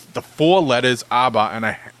 4 letters ABBA,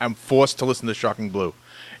 and I'm forced to listen to Shocking Blue.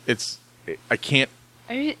 I can't.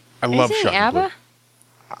 Are you I love saying Shocking ABBA?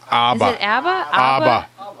 ABBA. Is it ABBA? ABBA.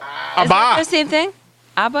 Is that the ABBA. same thing?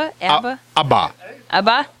 ABBA? ABBA? ABBA.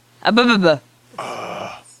 ABBA? ABBA?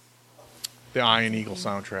 The Iron Eagle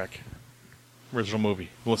soundtrack. Original movie.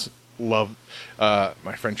 Love.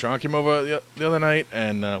 My friend Sean came over the other night,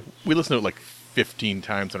 and we listened to it like 15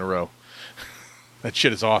 times in a row. That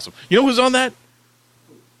shit is awesome. You know who's on that?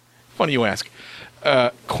 Funny you ask.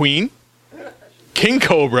 Queen, King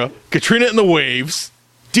Cobra, Katrina and the Waves,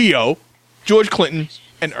 Dio, George Clinton,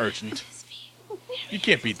 and Urgent. You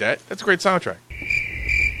can't beat that. That's a great soundtrack.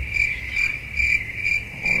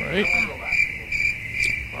 All right.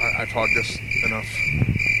 I've hogged this enough.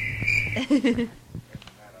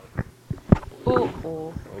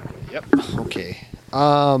 Oh. Yep. Okay.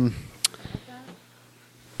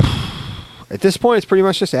 At this point, it's pretty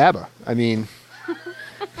much just ABBA. I mean,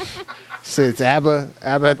 so it's ABBA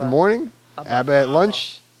at the morning, ABBA at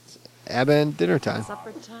lunch, ABBA at dinner time.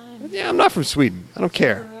 Supper time. Yeah, I'm not from Sweden. I don't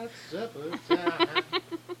care.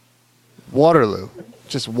 Waterloo.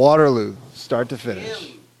 Just Waterloo, start to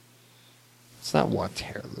finish. It's not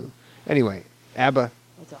Waterloo. Anyway, ABBA,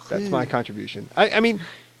 that's my contribution. I mean,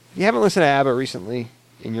 you haven't listened to ABBA recently,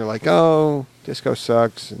 and you're like, oh, disco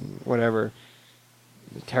sucks and whatever.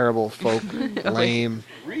 Terrible folk, lame.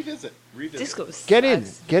 Revisit. Disco Get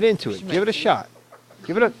sucks. get into it. Give it a shot.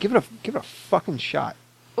 Give it a fucking shot.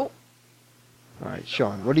 Oh. All right,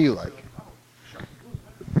 Sean, what do you like?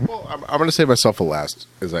 Well, I'm going to save myself for last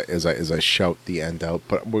as I shout the end out,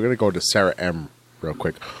 but we're going to go to Sarah M. real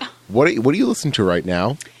quick. What do you listen to right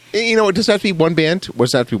now? You know, it doesn't have to be one band. It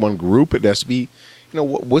doesn't have to be one group. It has to be, you know,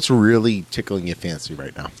 what's really tickling your fancy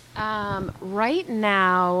right now? Right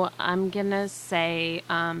now, I'm gonna say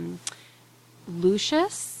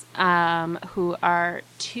Lucius, who are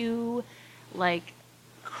two like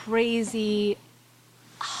crazy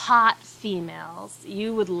hot females.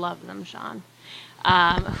 You would love them, Sean.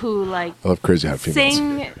 Who like I love crazy hot females.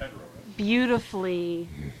 sing beautifully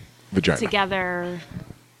Vagina. together,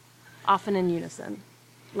 often in unison,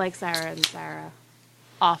 like Sarah and Sarah,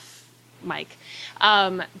 off mic.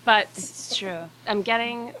 But It's true. I'm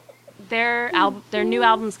getting their new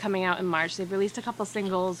album's coming out in March. They've released a couple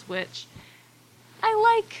singles, which I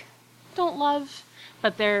like, don't love,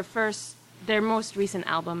 but their most recent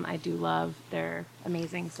album I do love. They're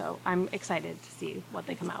amazing, so I'm excited to see what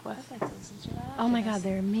they come out with. I'd like to listen to that. Oh my God,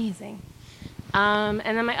 they're amazing. And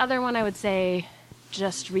then my other one, I would say,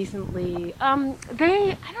 just recently, I don't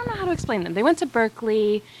know how to explain them. They went to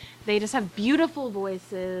Berkeley. They just have beautiful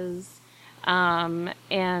voices, and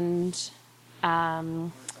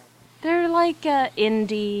they're like a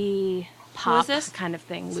indie pop this? kind of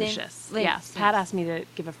thing. Same- Lucius. like- Yes, Pat asked me to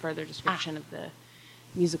give a further description of the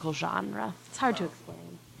musical genre. It's hard to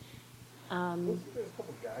explain.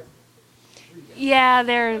 Yeah,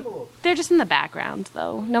 they're just in the background,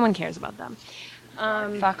 though. No one cares about them.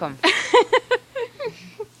 Fuck them.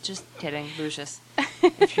 Just kidding, Lucius.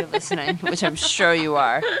 If you're listening, which I'm sure you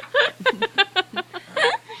are.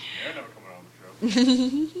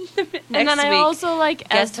 And then I week, also like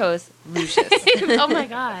guest host Lucius Oh my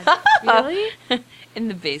God! Really? in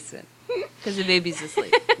the basement because the baby's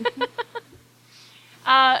asleep.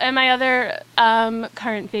 And my other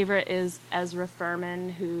current favorite is Ezra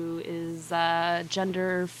Furman, who is a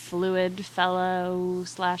gender fluid fellow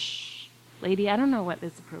 / lady. I don't know what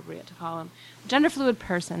is appropriate to call him. Gender fluid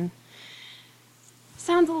person.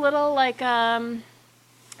 Sounds a little like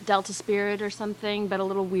Delta Spirit or something, but a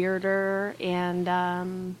little weirder. And I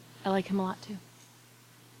like him a lot too.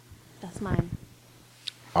 That's mine.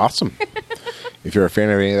 Awesome. If you're a fan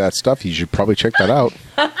of any of that stuff, you should probably check that out.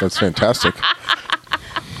 That's fantastic.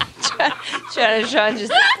 Sean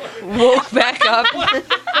just woke back up.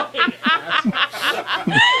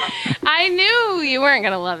 I knew you weren't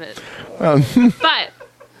gonna love it, but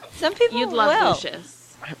Some people you'd love will.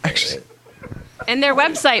 Lucius. Actually, And their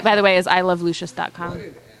website, by the way, is ilovelucius.com.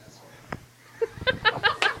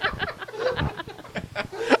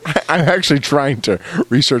 I'm actually trying to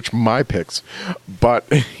research my picks, but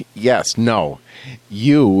yes, no,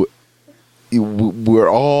 we're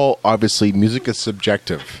all obviously music is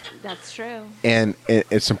subjective, That's true. and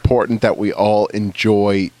it's important that we all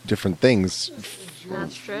enjoy different things.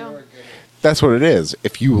 That's true. That's what it is.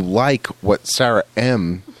 If you like what Sarah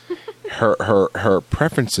M, her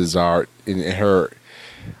preferences are, in her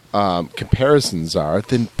comparisons are,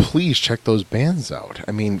 then please check those bands out.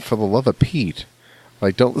 I mean, for the love of Pete,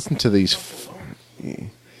 like, don't listen to these.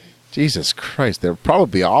 Jesus Christ, they're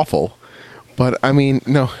probably awful, but I mean,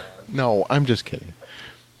 no, I'm just kidding.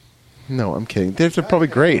 No, I'm kidding. They're probably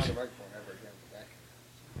great.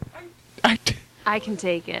 I can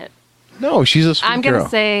take it. No, she's a sweet I'm girl. gonna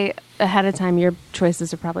say ahead of time, your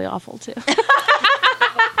choices are probably awful too.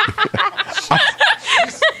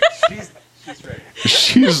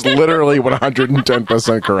 She's literally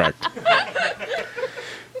 110% correct.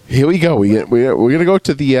 Here we go. We're gonna go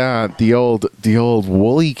to the old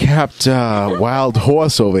woolly capped wild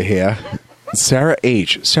horse over here, Sarah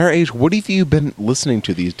H. Sarah H. What have you been listening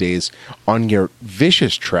to these days on your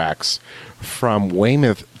vicious tracks from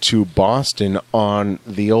Weymouth to Boston on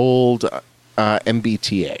the old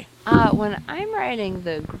MBTA? When I'm riding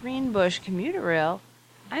the Greenbush commuter rail,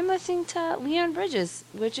 I'm listening to Leon Bridges,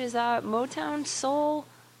 which is a Motown soul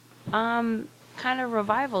kind of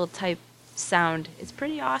revival type sound. It's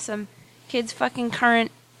pretty awesome. Kid's fucking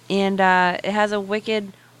current, and it has a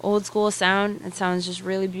wicked old school sound. It sounds just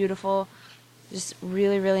really beautiful. Just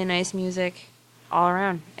really, really nice music all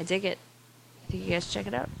around. I dig it. I think you guys check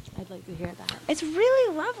it out. I'd like to hear that. It's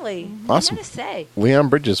really lovely. Awesome. I gotta say. Leon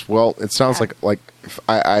Bridges. Well, it sounds Yeah. like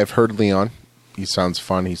I've heard Leon. He sounds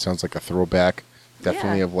fun. He sounds like a throwback.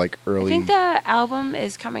 Definitely Yeah. of like I early. think the album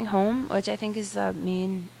is Coming Home, which I think is the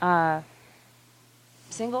main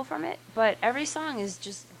single from it. But every song is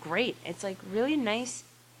just great. It's like really nice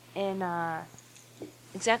and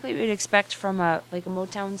exactly what you'd expect from a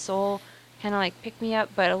Motown soul kind of like pick me up,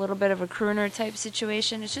 but a little bit of a crooner type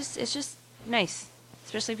situation. It's just nice,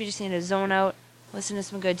 especially if you just need to zone out, listen to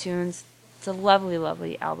some good tunes. It's a lovely,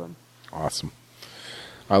 lovely album. Awesome.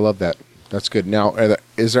 I love that. That's good. Now,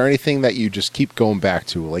 is there anything that you just keep going back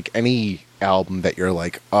to? Like any album that you're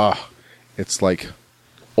like, it's like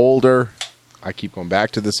older. I keep going back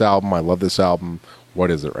to this album. I love this album. What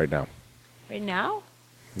is it right now? Right now?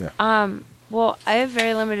 Yeah. Well, I have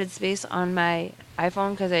very limited space on my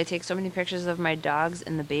iPhone because I take so many pictures of my dogs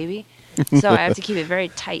and the baby, so I have to keep it very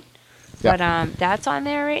tight. Yeah. But that's on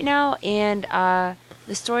there right now, and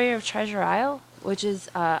the Story of Treasure Isle, which is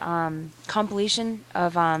a compilation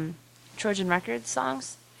of Trojan Records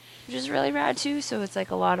songs, which is really rad too. So it's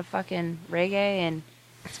like a lot of fucking reggae, and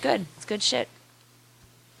it's good. It's good shit.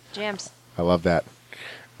 Jams. I love that.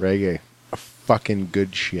 Reggae. Fucking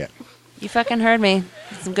good shit. You fucking heard me.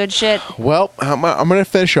 It's some good shit. Well, I'm going to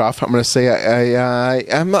finish off. I'm going to say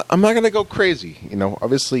I'm not going to go crazy. You know,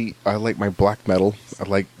 obviously, I like my black metal. I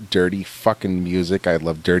like dirty fucking music. I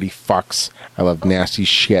love dirty fucks. I love nasty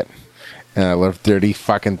shit. And I love dirty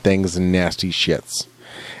fucking things and nasty shits.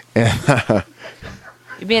 And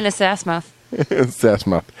You're being a sass mouth. that's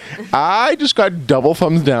my. I just got double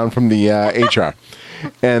thumbs down from the HR.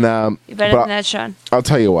 And You better but than that, Sean. I'll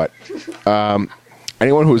tell you what.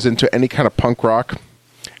 Anyone who's into any kind of punk rock,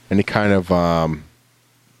 any kind of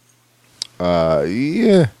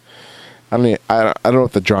yeah, I don't know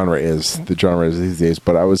what the genre is. The genre is these days,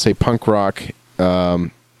 but I would say punk rock,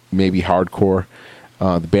 maybe hardcore.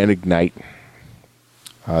 The band Ignite.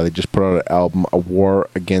 They just put out an album, A War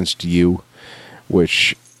Against You,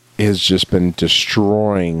 which has just been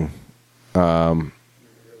destroying my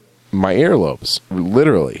earlobes,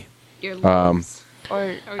 literally. Your lips.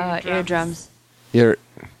 Or your eardrums. You're,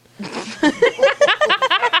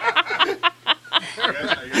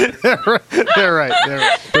 They're right. you're right.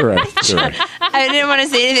 You're right. I didn't want to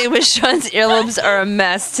say anything, but Sean's earlobes are a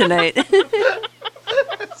mess tonight.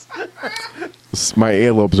 My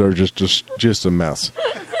earlobes are just a mess.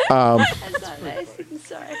 That's not nice. I'm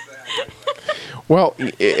sorry. Well,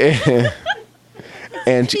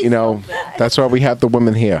 and you know that's why we have the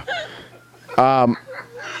women here. No,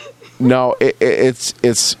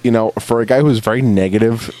 it's you know, for a guy who's very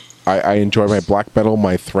negative, I enjoy my black metal,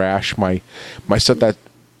 my thrash, my stuff that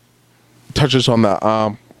touches on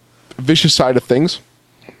the vicious side of things.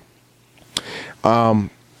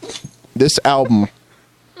 This album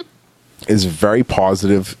is very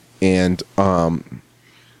positive, and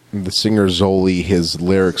the singer Zoli, his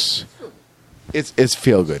lyrics, it's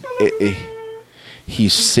feel good.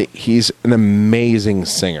 He's an amazing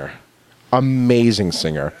singer,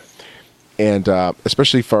 and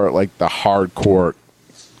especially for like the hardcore,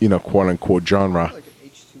 you know, quote unquote genre. Like an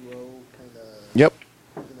H2O kind of. Yep.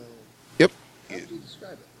 Yep. How would you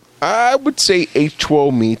describe it? I would say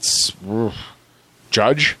H2O meets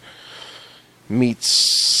Judge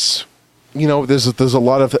meets, you know, there's a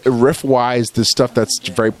lot of riff wise, there's stuff that's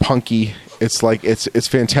very punky. It's like it's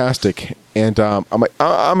fantastic, and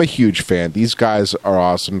I'm a huge fan. These guys are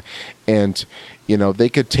awesome, and you know they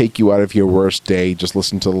could take you out of your worst day. Just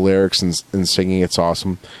listen to the lyrics and singing. It's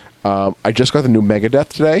awesome. I just got the new Megadeth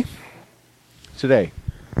today.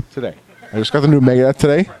 I just got the new Megadeth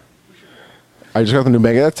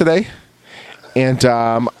today. And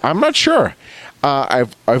I'm not sure.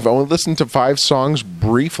 I've only listened to 5 songs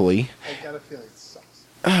briefly. I got a feeling it sucks.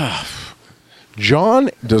 John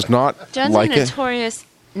does not John's like a it. notorious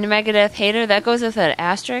Megadeth hater. That goes with an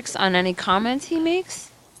asterisk on any comments he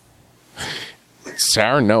makes.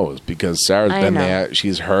 Sarah knows because Sarah's I been know. there.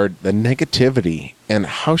 She's heard the negativity, and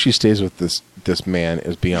how she stays with this man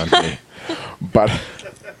is beyond me. But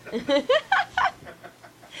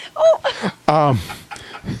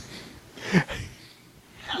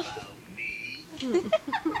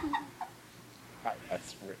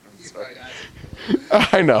that's weird. I'm sorry.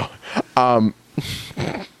 I know.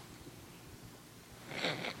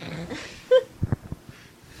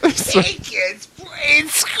 Hey kids, play in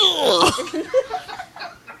school.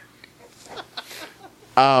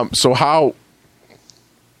 So how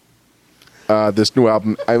this new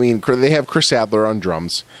album? I mean, they have Chris Adler on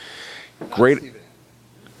drums. Great,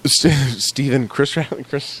 Steven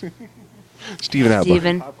Adler.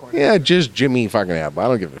 Steven. Yeah, just Jimmy fucking Adler. I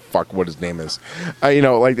don't give a fuck what his name is.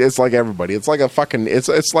 Like it's like everybody. It's like a fucking. It's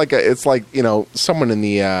like someone in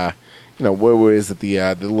the. What is it?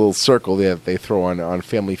 The little circle they throw on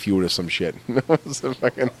Family Feud or some shit. It's a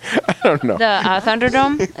fucking, I don't know. The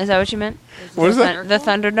Thunderdome? Is that what you meant? What is that? The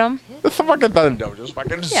Thunderdome? The fucking Thunderdome. Just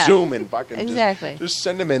fucking Yeah. zoom and fucking Exactly. Just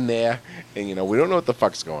send him in there, and we don't know what the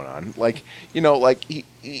fuck's going on. I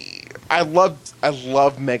love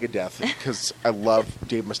Megadeth because I love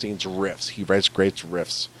Dave Mustaine's riffs. He writes great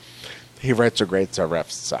riffs.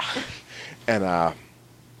 And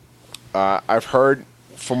I've heard.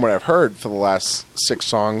 From what I've heard for the last 6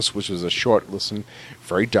 songs, which was a short listen,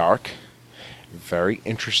 very dark, very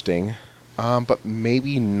interesting, but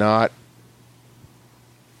maybe not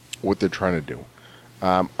what they're trying to do.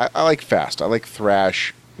 I like fast. I like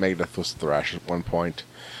thrash. Megadeth was thrash at one point.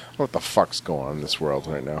 I don't know what the fuck's going on in this world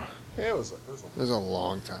right now. It was a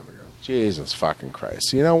long time ago. Jesus fucking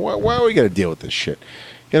Christ. Why are we going to deal with this shit?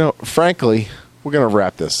 Frankly, we're going to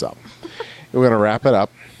wrap this up. We're going to wrap it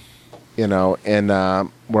up. And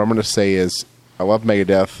what I'm going to say is I love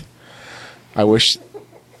Megadeth. I wish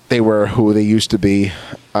they were who they used to be.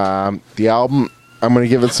 The album, I'm going to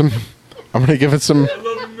give it some... I love Megadeth.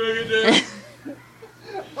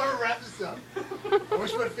 I want to wrap this up. I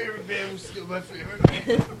wish my favorite band was still my favorite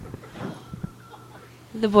band.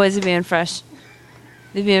 The boys are being fresh.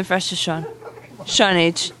 They're being fresh to Sean. Sean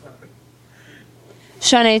H.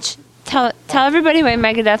 Sean H. Tell everybody why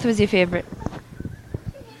Megadeth was your favorite.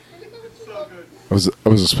 I was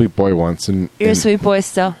a sweet boy once, and You're a sweet boy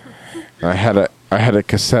still. I had a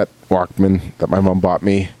cassette Walkman that my mom bought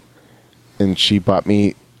me, and she bought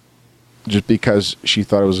me just because she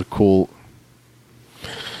thought it was a cool.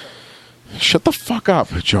 Shut the fuck up,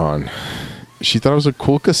 John. She thought it was a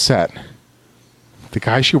cool cassette. The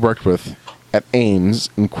guy she worked with at Ames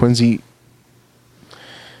in Quincy,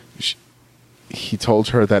 he told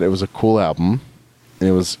her that it was a cool album. And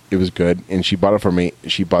it was good, and she bought it for me.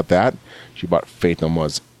 She bought that. She bought Faith No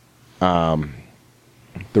More's The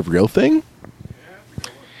Real Thing,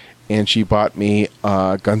 and she bought me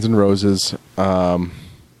Guns N' Roses.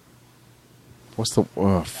 What's the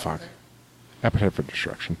Appetite for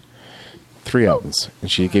Destruction. 3 albums, and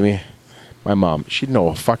she gave me my mom. She didn't know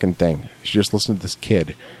a fucking thing. She just listened to this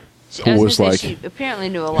kid who was like, she apparently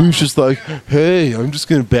knew a lot. he was just like, hey, I'm just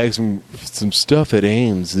gonna bag some stuff at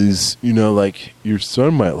Ames. Your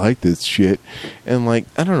son might like this shit. And I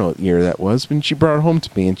don't know what year that was, but she brought it home to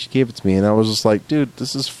me and she gave it to me, and I was just like, dude,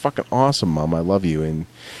 this is fucking awesome, Mom. I love you. And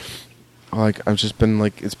I've just been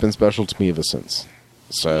it's been special to me ever since.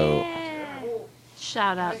 So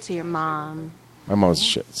Shout out to your mom. my mom's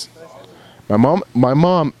shits. My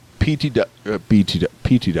mom, BT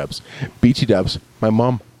Dubs. My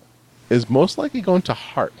mom is most likely going to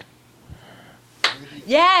Heart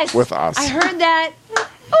Yes. with us. I heard that.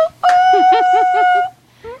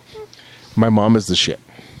 My mom is the shit.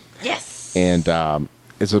 Yes. And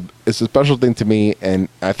it's a special thing to me, and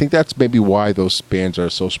I think that's maybe why those bands are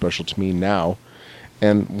so special to me now,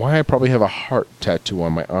 and why I probably have a heart tattoo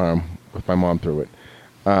on my arm with my mom through it.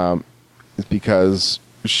 Is because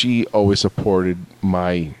she always supported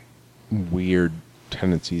my weird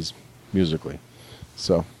tendencies musically.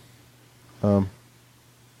 So I'll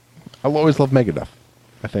always love Megadeth,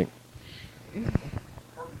 I think.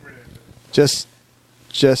 Just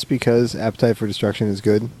because Appetite for Destruction is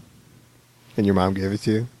good and your mom gave it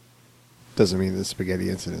to you doesn't mean the Spaghetti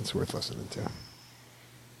Incident's worth listening to.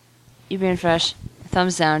 You're being fresh.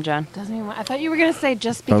 Thumbs down, John. Doesn't even. I thought you were gonna say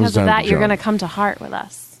just Thumbs because down of to that you're John. gonna come to Heart with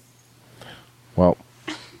us. Well,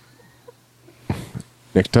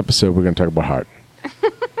 next episode we're going to talk about Heart.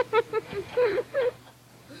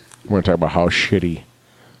 We're going to talk about how shitty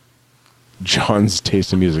John's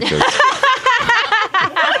taste in music is.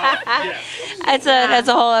 That's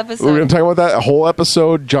a whole episode. We're going to talk about that a whole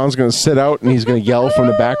episode. John's going to sit out and he's going to yell from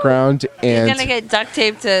the background. And He's gonna get duct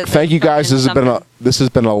taped to. thank you guys. This has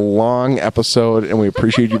something. been a long episode, and we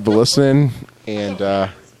appreciate you for listening. And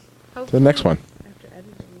to the next one.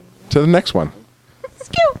 To the next one.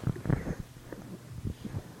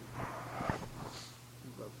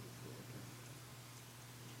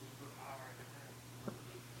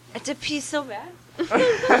 I have to pee so bad.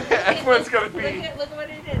 Everyone's got to pee. Look at what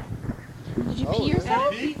it is. Did you pee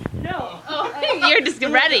yourself? No. You're just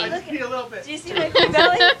ready. Do you see my pee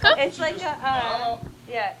belly? It's like a.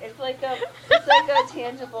 Yeah, it's like a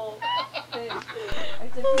tangible thing. I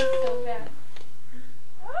have to pee so bad.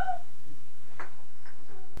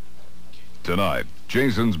 Tonight,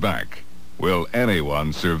 Jason's back. Will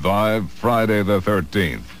anyone survive Friday the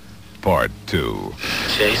 13th? Part 2.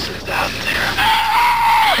 Jason's out there.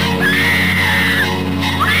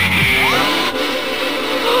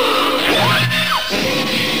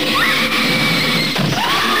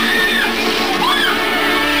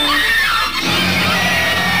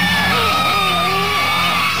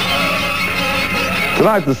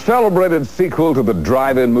 Tonight, the celebrated sequel to the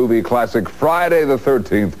drive-in movie classic Friday the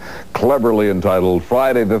 13th, cleverly entitled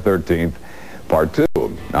Friday the 13th, Part 2.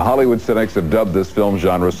 Now, Hollywood cynics have dubbed this film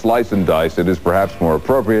genre slice and dice. It is perhaps more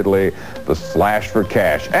appropriately the slash for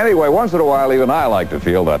cash. Anyway, once in a while, even I like to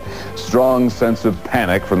feel that strong sense of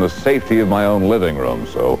panic from the safety of my own living room.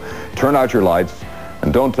 So turn out your lights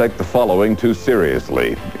and don't take the following too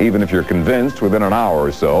seriously, even if you're convinced within an hour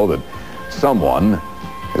or so that someone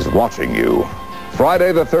is watching you.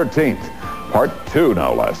 Friday the 13th, Part 2,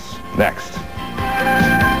 no less. Next.